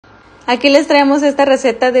Aquí les traemos esta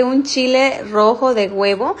receta de un chile rojo de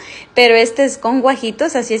huevo, pero este es con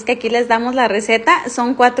guajitos, así es que aquí les damos la receta.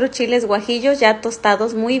 Son 4 chiles guajillos ya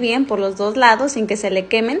tostados muy bien por los dos lados sin que se le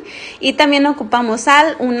quemen. Y también ocupamos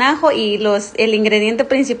sal, un ajo y el ingrediente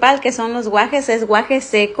principal que son los guajes, es guaje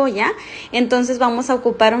seco ya. Entonces vamos a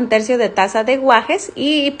ocupar 1/3 de taza de guajes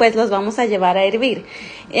y pues los vamos a llevar a hervir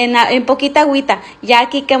en poquita agüita. Ya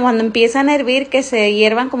aquí que cuando empiezan a hervir que se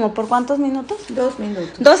hiervan como por ¿cuántos minutos? 2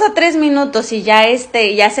 minutos. 2 a 3 minutos y ya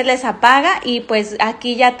ya se les apaga y pues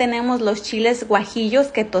aquí ya tenemos los chiles guajillos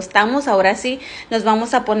que tostamos. Ahora sí los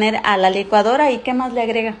vamos a poner a la licuadora. ¿Y qué más le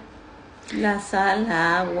agrega? La sal,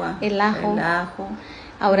 la agua, el ajo.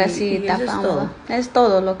 Ahora sí y tapamos. Es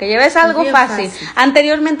todo lo que lleva. Es algo fácil.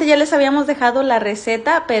 Anteriormente ya les habíamos dejado la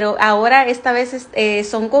receta, pero ahora esta vez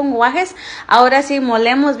son con guajes. Ahora sí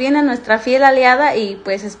molemos bien a nuestra fiel aliada y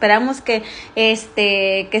pues esperamos que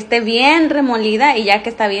esté bien remolida. Y ya que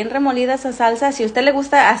está bien remolida esa salsa, si a usted le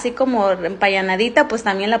gusta así como empallanadita, pues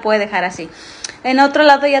también la puede dejar así. En otro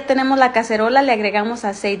lado ya tenemos la cacerola, le agregamos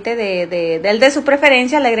aceite del de su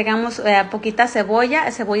preferencia, le agregamos poquita cebolla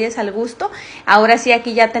es al gusto. Ahora sí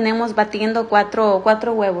aquí ya tenemos batiendo cuatro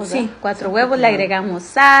huevos, ¿verdad? Sí, 4 huevos, le agregamos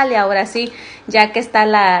sal y ahora sí, ya que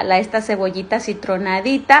está esta cebollita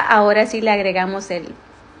citronadita, ahora sí le agregamos el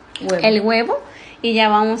huevo y ya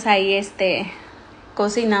vamos ahí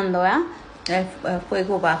cocinando, ¿verdad?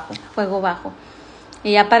 Fuego bajo. Fuego bajo.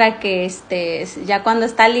 Y ya para que ya cuando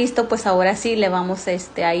está listo, pues ahora sí le vamos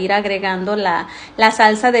a ir agregando la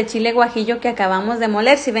salsa de chile guajillo que acabamos de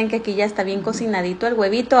moler. Si ven que aquí ya está bien cocinadito el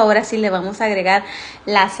huevito, ahora sí le vamos a agregar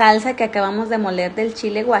la salsa que acabamos de moler del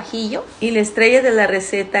chile guajillo. Y la estrella de la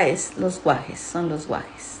receta es los guajes, son los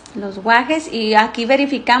guajes. Los guajes, y aquí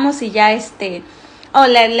verificamos si ya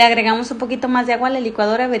le agregamos un poquito más de agua a la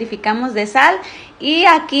licuadora, verificamos de sal. Y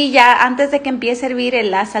aquí ya antes de que empiece a hervir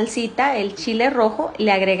la salsita, el chile rojo,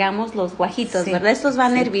 le agregamos los guajitos, sí, ¿verdad? Estos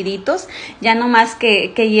van herviditos, ya nomás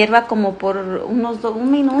que hierva como por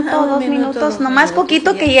un minuto, 2 minutos, nomás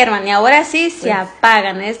poquito que hiervan. Y ahora sí se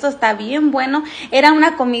apagan. Esto está bien bueno. Era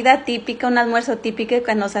una comida típica, un almuerzo típico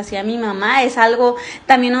que nos hacía mi mamá. Es algo,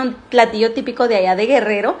 también un platillo típico de allá de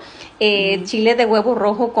Guerrero. Chile de huevo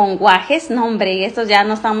rojo con guajes. No, hombre, y estos ya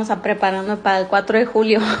nos estamos preparando para el 4 de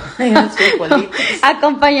julio.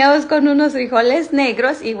 Acompañados con unos frijoles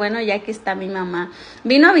negros. Y bueno, ya que está mi mamá,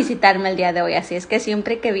 vino a visitarme el día de hoy, así es que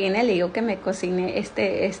siempre que viene le digo que me cocine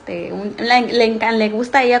le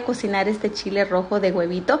gusta a ella cocinar este chile rojo de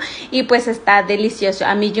huevito y pues está delicioso.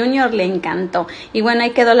 A mi Junior le encantó. Y bueno, ahí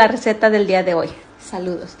quedó la receta del día de hoy.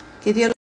 Saludos. Que Dios